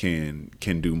bodies can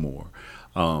do more.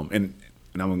 And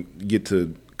I'm going to get to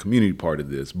the community part of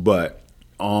this, but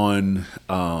on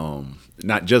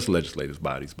not just legislative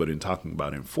bodies, but in talking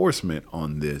about enforcement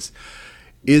on this,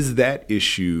 is that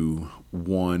issue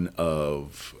one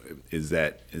of, is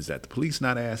that the police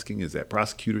not asking? Is that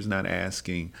prosecutors not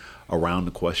asking around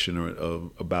the question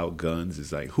about guns?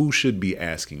 Is like, who should be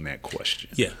asking that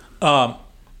question? Yeah.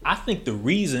 I think the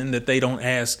reason that they don't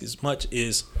ask as much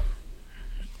is,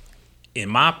 in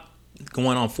my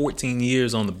going on 14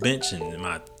 years on the bench and in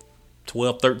my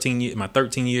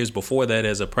 13 years before that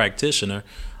as a practitioner,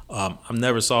 I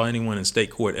never saw anyone in state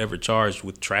court ever charged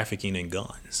with trafficking in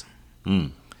guns.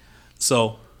 Mm.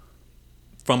 So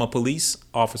from a police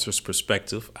officer's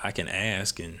perspective, I can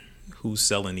ask, and who's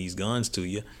selling these guns to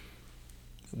you?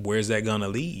 Where's that going to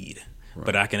lead? Right.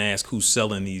 But I can ask who's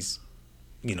selling these,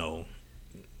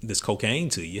 this cocaine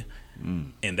to you,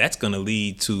 and that's going to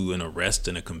lead to an arrest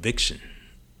and a conviction.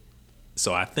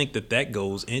 So I think that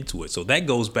goes into it. So that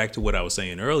goes back to what I was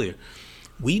saying earlier.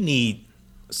 We need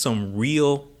some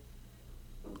real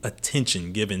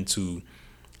attention given to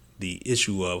the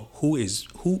issue of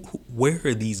where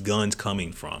are these guns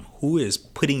coming from? Who is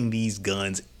putting these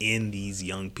guns in these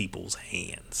young people's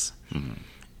hands? Mm-hmm.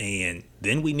 And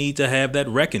then we need to have that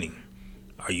reckoning.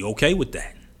 Are you okay with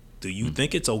that? Do you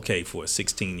think it's okay for a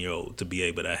 16-year-old to be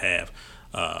able to have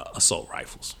assault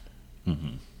rifles?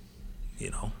 Mm-hmm.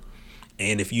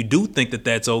 And if you do think that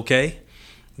that's okay,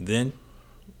 then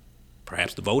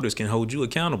perhaps the voters can hold you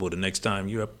accountable the next time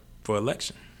you're up for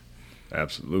election.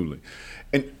 Absolutely.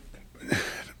 And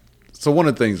so one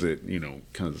of the things that,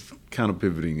 kind of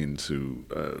pivoting into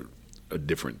a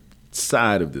different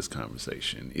side of this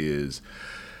conversation is,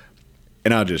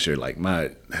 and I'll just share like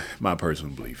my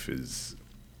personal belief is,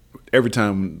 every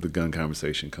time the gun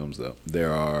conversation comes up,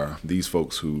 there are these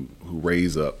folks who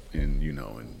raise up and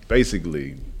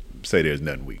basically say there's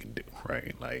nothing we can do,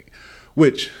 right? Like,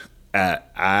 which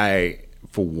I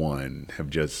for one have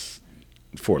just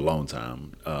for a long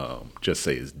time, just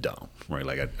say it's dumb, right?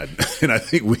 Like, and I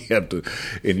think we have to,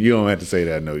 and you don't have to say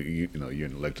that. I know you know you're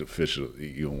an elected official.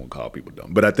 You don't want to call people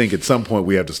dumb, but I think at some point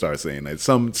we have to start saying that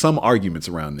some arguments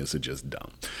around this are just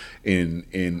dumb.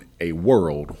 In a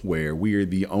world where we are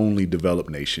the only developed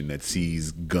nation that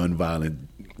sees gun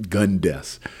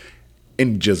deaths,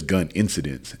 and just gun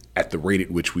incidents at the rate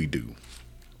at which we do,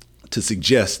 to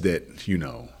suggest that, you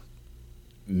know,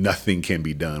 nothing can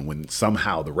be done when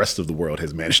somehow the rest of the world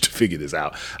has managed to figure this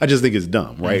out, I just think it's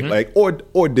dumb, right? Like,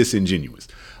 or disingenuous.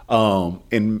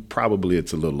 And probably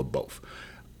it's a little of both.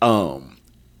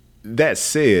 That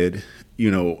said,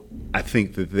 you know, I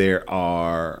think that there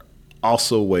are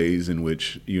also ways in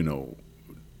which, you know,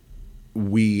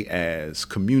 we as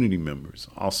community members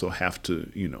also have to,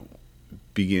 you know,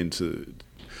 begin to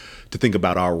think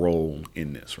about our role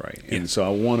in this, right? Yeah. And so I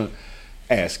want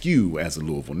to ask you, as a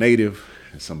Louisville native,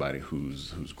 as somebody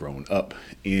who's grown up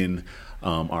in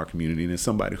our community, and as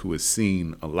somebody who has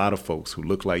seen a lot of folks who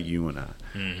look like you and I,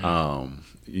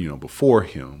 you know, before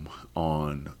him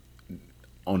on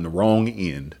the wrong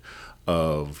end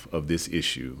of this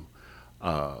issue,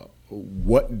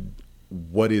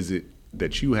 what is it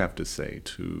that you have to say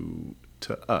to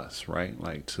us, right?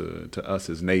 Like to us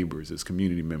as neighbors, as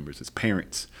community members, as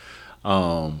parents,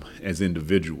 as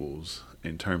individuals,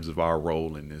 in terms of our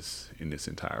role in this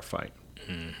entire fight?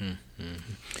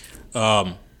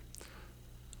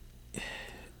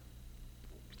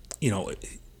 You know,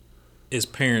 as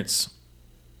parents,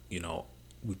 you know,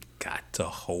 we've got to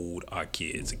hold our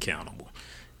kids accountable.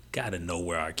 Got to know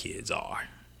where our kids are.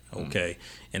 Okay.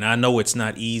 And I know it's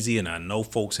not easy, and I know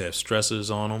folks have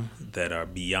stressors on them that are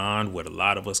beyond what a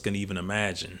lot of us can even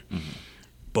imagine.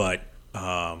 But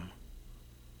the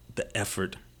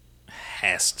effort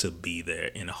has to be there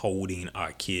in holding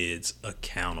our kids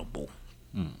accountable.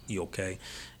 You okay?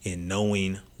 And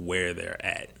knowing where they're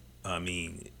at. I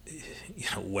mean, you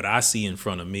know, what I see in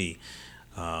front of me,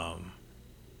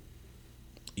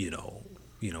 you know,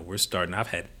 we're starting. I've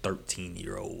had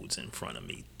 13-year-olds in front of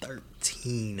me,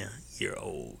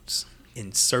 13-year-olds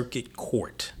in circuit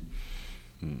court.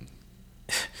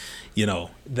 You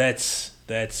know, that's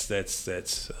I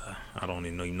don't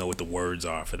even know what the words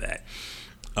are for that.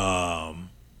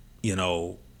 You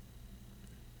know,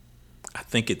 I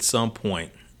think at some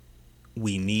point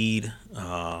we need,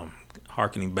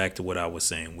 hearkening back to what I was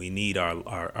saying, we need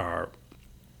our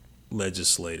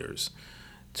legislators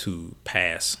to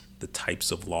pass the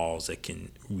types of laws that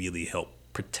can really help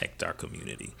protect our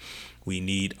community. We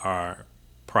need our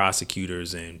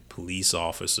prosecutors and police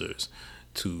officers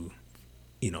to,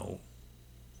 you know,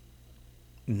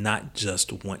 not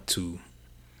just want to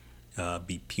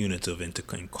be punitive and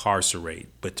to incarcerate,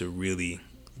 but to really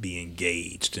be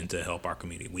engaged and to help our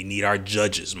community. We need our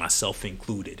judges, myself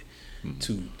included,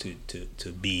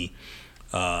 to be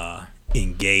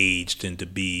engaged and to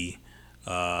be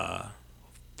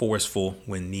forceful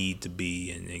when need to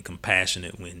be, and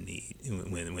compassionate when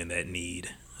that need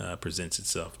presents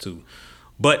itself too.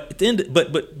 But at the end,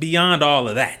 but beyond all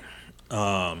of that,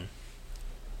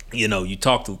 you know, you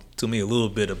talked to me a little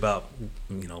bit about,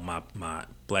 you know, my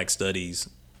Black Studies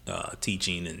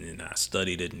teaching, and I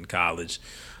studied it in college.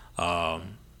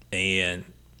 And,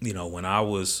 you know, when I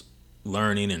was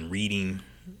learning and reading,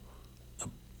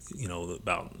 you know,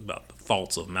 about the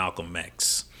thoughts of Malcolm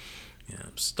X, you know,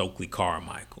 Stokely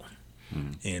Carmichael,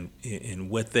 and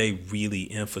what they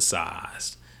really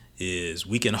emphasized is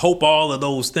we can hope all of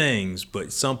those things, but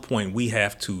at some point we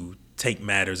have to take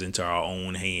matters into our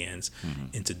own hands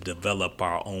and to develop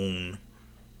our own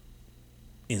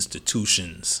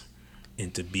institutions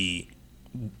and to be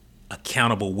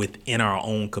accountable within our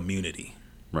own community,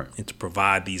 right? And to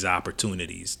provide these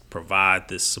opportunities, provide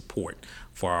this support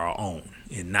for our own,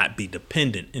 and not be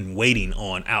dependent and waiting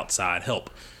on outside help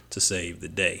to save the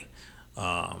day.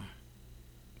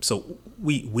 So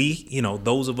we, you know,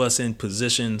 those of us in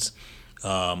positions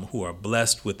who are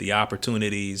blessed with the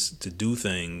opportunities to do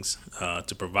things,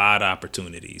 to provide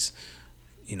opportunities,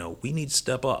 you know, we need to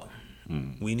step up.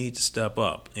 We need to step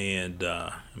up. And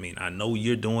I mean, I know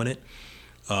you're doing it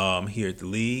here at the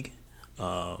league.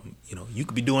 You know, you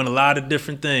could be doing a lot of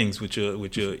different things with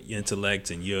your intellect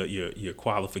and your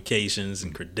qualifications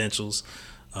and credentials,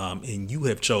 and you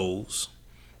have chose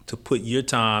to put your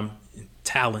time and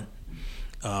talent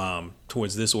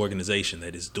towards this organization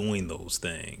that is doing those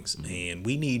things. And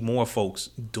we need more folks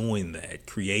doing that,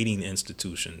 creating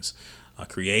institutions,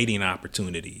 creating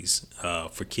opportunities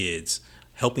for kids,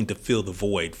 helping to fill the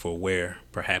void for where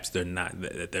perhaps they're not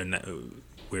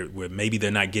where maybe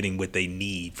they're not getting what they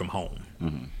need from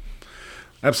home.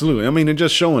 Absolutely. I mean, and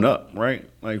just showing up, right?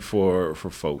 Like for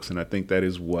folks. And I think that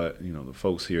is what, the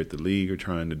folks here at the league are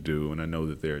trying to do. And I know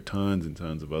that there are tons and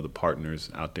tons of other partners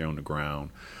out there on the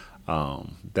ground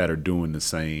that are doing the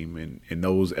same. And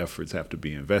those efforts have to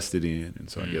be invested in. And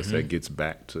so I guess that gets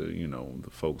back to, the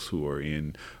folks who are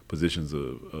in positions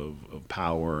of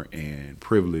power and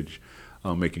privilege,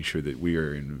 making sure that we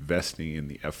are investing in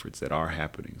the efforts that are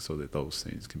happening so that those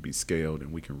things can be scaled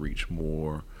and we can reach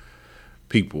more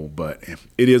people. But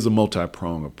it is a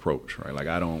multi-pronged approach, right? Like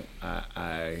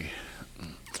I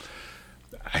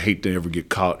hate to ever get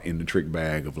caught in the trick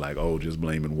bag of like, just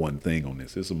blaming one thing on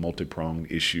this. It's a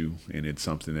multi-pronged issue, and it's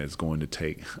something that's going to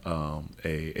take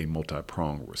a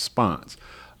multi-pronged response.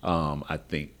 I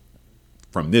think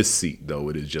from this seat, though,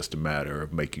 it is just a matter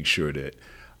of making sure that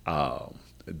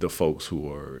the folks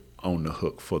who are on the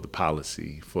hook for the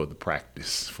policy, for the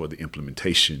practice, for the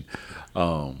implementation,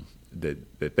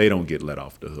 that they don't get let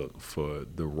off the hook for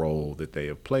the role that they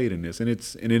have played in this. And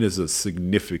it is a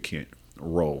significant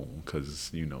role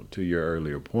because, to your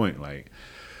earlier point, like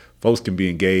folks can be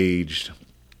engaged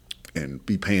and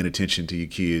be paying attention to your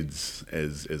kids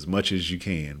as much as you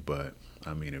can. But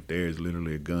I mean, if there's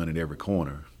literally a gun in every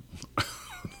corner,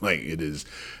 that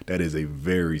is a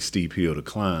very steep hill to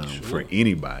climb for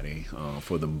anybody,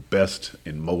 for the best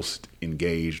and most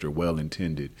engaged or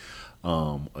well-intended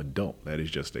adult. That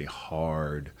is just a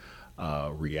hard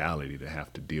reality to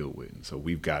have to deal with. And so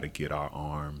we've got to get our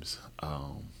arms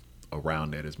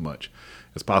around that as much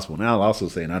as possible. Now, I'll also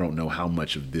say, and I don't know how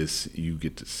much of this you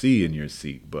get to see in your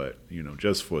seat, but,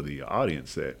 just for the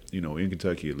audience that, in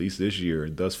Kentucky, at least this year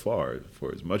thus far,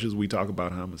 for as much as we talk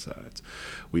about homicides,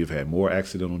 we have had more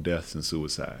accidental deaths and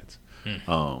suicides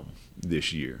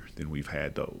this year than we've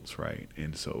had those, right?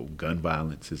 And so gun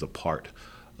violence is a part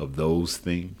of those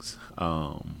things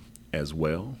as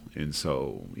well. And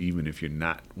so even if you're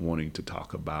not wanting to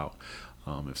talk about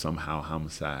if somehow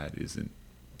homicide isn't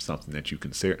something that you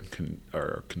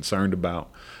are concerned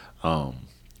about,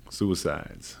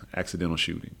 suicides, accidental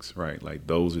shootings, right? Like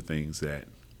those are things that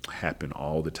happen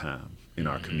all the time in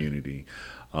our community.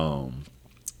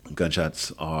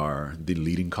 Gunshots are the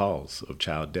leading cause of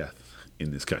child death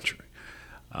in this country.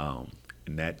 And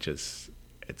that just,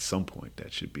 at some point,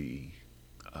 that should be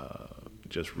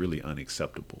just really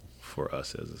unacceptable for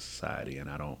us as a society. And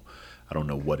I don't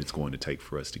know what it's going to take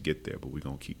for us to get there, but we're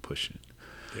going to keep pushing.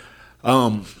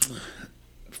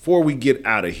 Before we get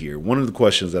out of here, one of the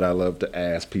questions that I love to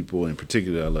ask people, in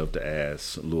particular, I love to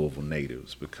ask Louisville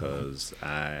natives because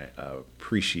I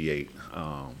appreciate,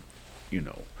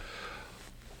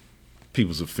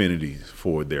 people's affinity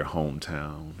for their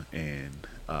hometown and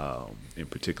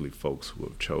particularly folks who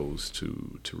have chose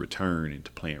to return and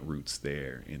to plant roots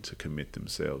there and to commit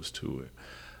themselves to it.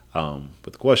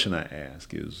 But the question I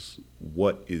ask is,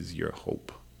 what is your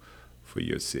hope for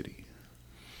your city?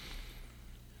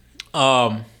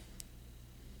 I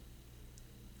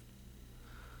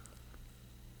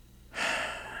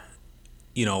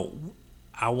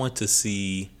want to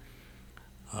see,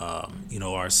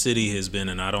 our city has been,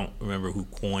 and I don't remember who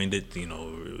coined it,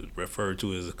 referred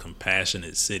to as a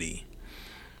compassionate city.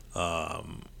 I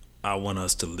want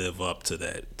us to live up to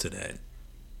that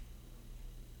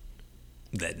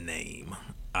name.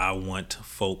 I want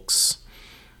folks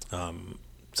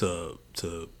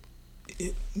to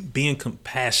being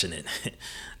compassionate.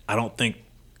 I don't think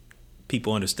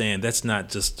people understand that's not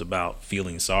just about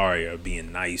feeling sorry or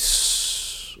being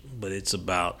nice, but it's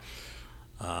about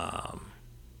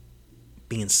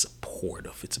being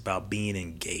supportive. It's about being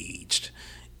engaged.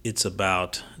 It's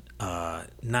about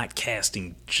not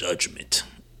casting judgment.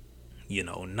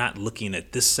 Not looking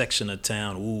at this section of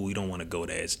town, ooh, we don't want to go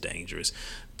there, it's dangerous.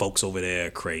 Folks over there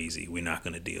are crazy, we're not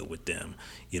going to deal with them.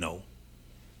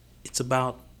 It's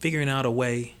about figuring out a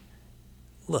way.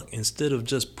 Look, instead of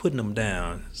just putting them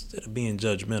down, instead of being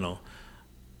judgmental,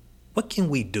 what can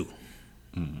we do?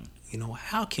 Mm-hmm.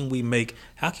 How can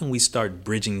we start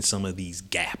bridging some of these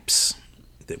gaps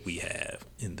that we have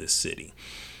in this city?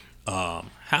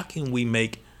 How can we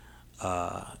make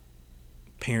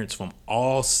parents from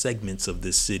all segments of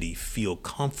this city feel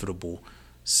comfortable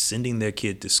sending their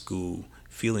kid to school,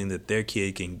 feeling that their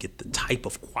kid can get the type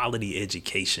of quality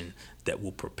education that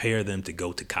will prepare them to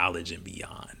go to college and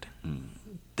beyond?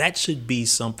 That should be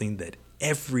something that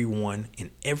everyone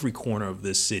in every corner of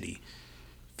this city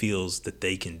feels that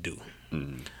they can do.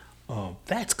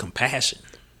 That's compassion,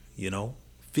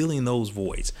 filling those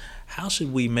voids. How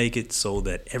should we make it so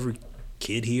that every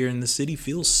kid here in the city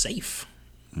feels safe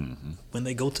when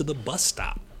they go to the bus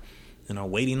stop and are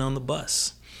waiting on the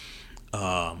bus?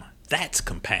 That's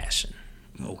compassion,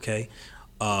 okay?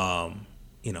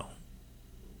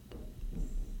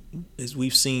 as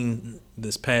we've seen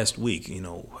this past week,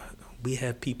 we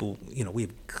have people, we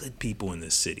have good people in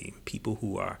this city, people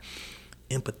who are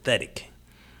empathetic,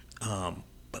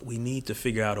 but we need to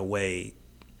figure out a way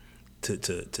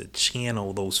to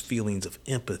channel those feelings of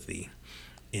empathy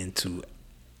into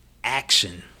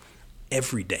action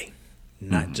every day,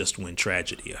 not just when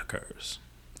tragedy occurs.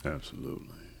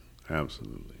 Absolutely.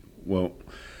 Well,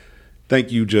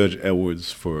 thank you, Judge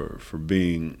Edwards, for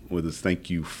being with us. Thank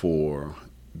you for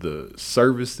the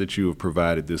service that you have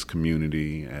provided this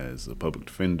community as a public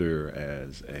defender,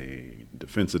 as a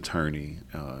defense attorney,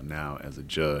 now as a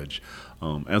judge,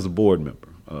 as a board member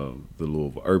of the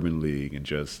Louisville Urban League, and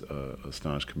just a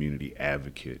staunch community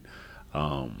advocate.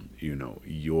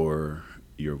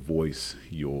 Your voice,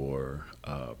 your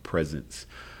presence,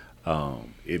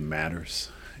 it matters.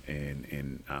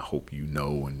 And I hope you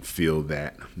know and feel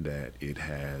that it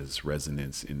has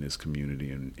resonance in this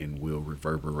community and will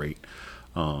reverberate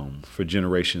for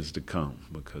generations to come,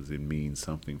 because it means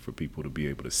something for people to be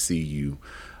able to see you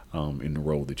in the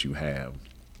role that you have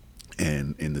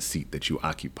and in the seat that you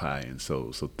occupy. And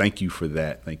so thank you for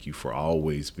that. Thank you for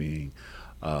always being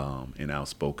an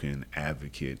outspoken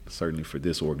advocate, certainly for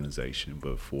this organization,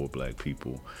 but for Black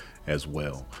people as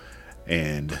well.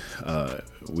 And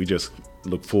we just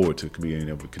look forward to being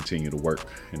able to continue to work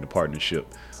in the partnership.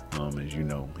 As you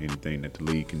know, anything that the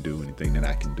league can do, anything that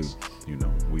I can do,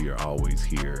 we are always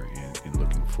here and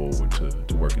looking forward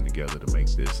to working together to make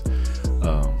this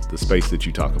the space that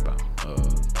you talk about, a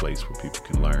place where people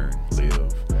can learn,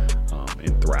 live,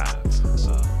 and thrive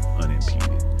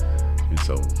unimpeded. And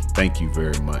so thank you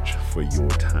very much for your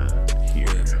time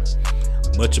here.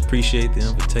 Much appreciate the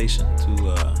invitation to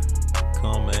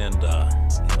come and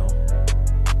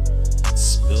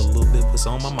spill a little bit what's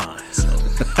on my mind. So.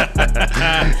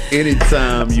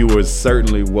 Anytime, you are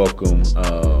certainly welcome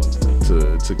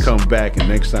to come back. And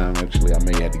next time, actually, I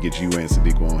may have to get you and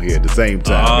Sadiq on here at the same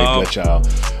time. Maybe let y'all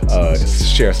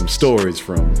share some stories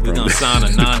from. We're gonna sign a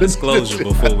non-disclosure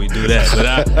before we do that.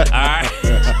 But all right.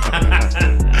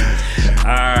 All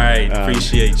right,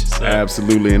 appreciate you, sir.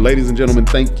 Absolutely. And ladies and gentlemen,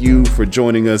 thank you for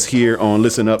joining us here on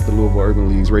Listen Up, the Louisville Urban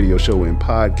League's radio show and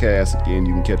podcast. Again,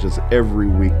 you can catch us every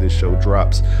week. This show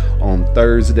drops on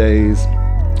Thursdays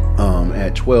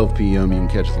at 12 p.m. You can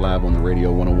catch us live on the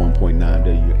radio, 101.9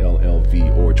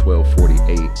 WLLV or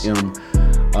 1240 a.m.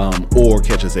 Or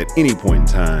catch us at any point in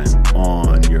time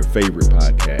on your favorite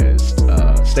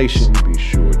podcast station. Be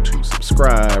sure to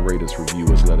subscribe, rate us, review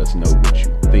us, let us know what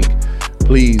you think.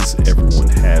 Please, everyone,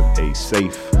 have a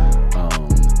safe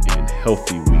and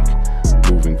healthy week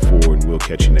moving forward, and we'll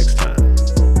catch you next time.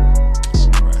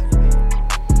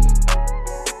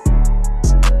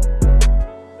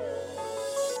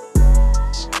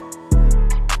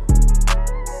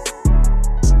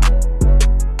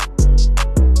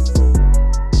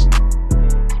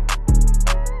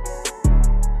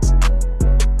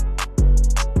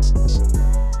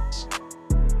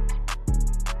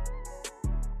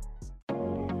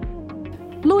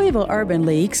 Louisville Urban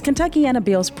League's Kentuckiana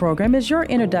Builds program is your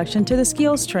introduction to the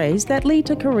skills trades that lead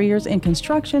to careers in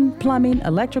construction, plumbing,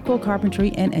 electrical,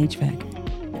 carpentry, and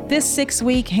HVAC. This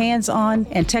 6-week hands-on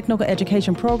and technical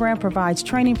education program provides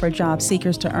training for job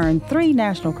seekers to earn 3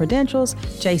 national credentials,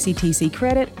 JCTC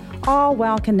credit, all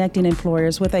while connecting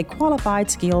employers with a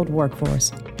qualified, skilled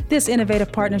workforce. This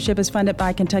innovative partnership is funded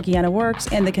by Kentuckiana Works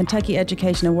and the Kentucky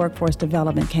Education and Workforce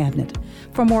Development Cabinet.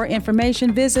 For more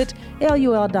information, visit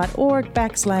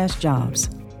lul.org/jobs.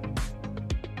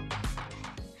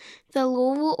 The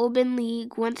Louisville Urban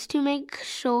League wants to make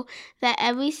sure that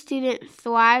every student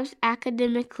thrives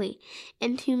academically,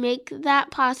 and to make that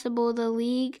possible, the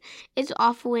league is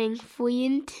offering free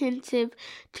intensive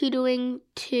tutoring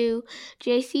to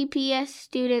JCPS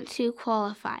students who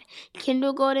qualify.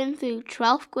 Kindergarten through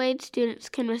 12th grade students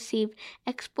can receive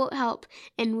expert help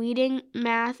in reading,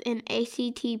 math, and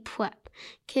ACT prep.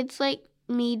 Kids like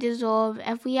me deserve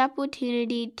every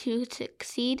opportunity to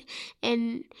succeed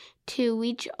and to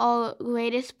reach our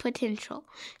greatest potential.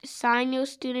 Sign your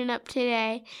student up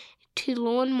today. To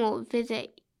learn more,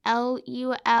 visit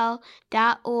lul.org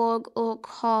or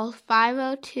call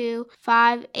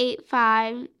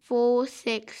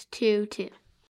 502-585-4622.